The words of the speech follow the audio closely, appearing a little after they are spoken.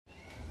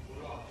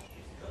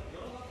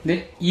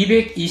네,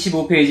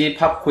 225페이지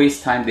팝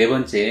quiz 타임 네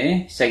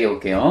번째 시작해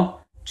볼게요.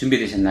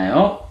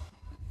 준비되셨나요?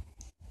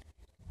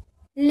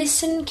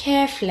 Listen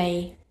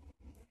carefully.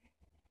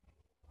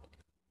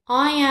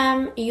 I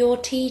am your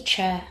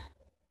teacher.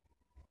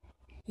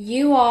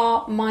 You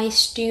are my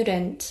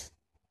student.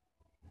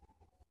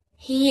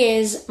 He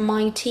is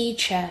my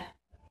teacher.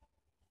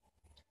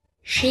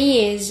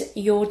 She is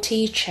your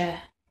teacher.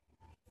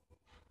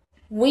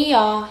 We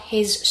are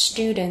his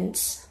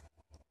students.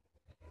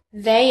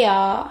 They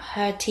are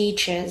her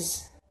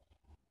teachers.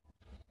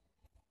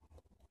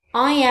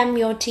 I am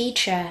your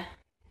teacher.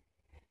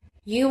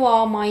 You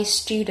are my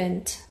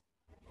student.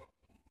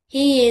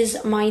 He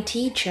is my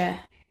teacher.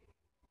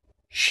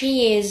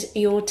 She is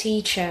your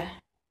teacher.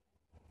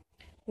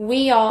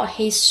 We are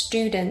his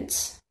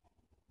students.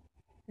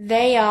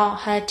 They are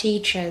her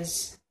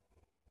teachers.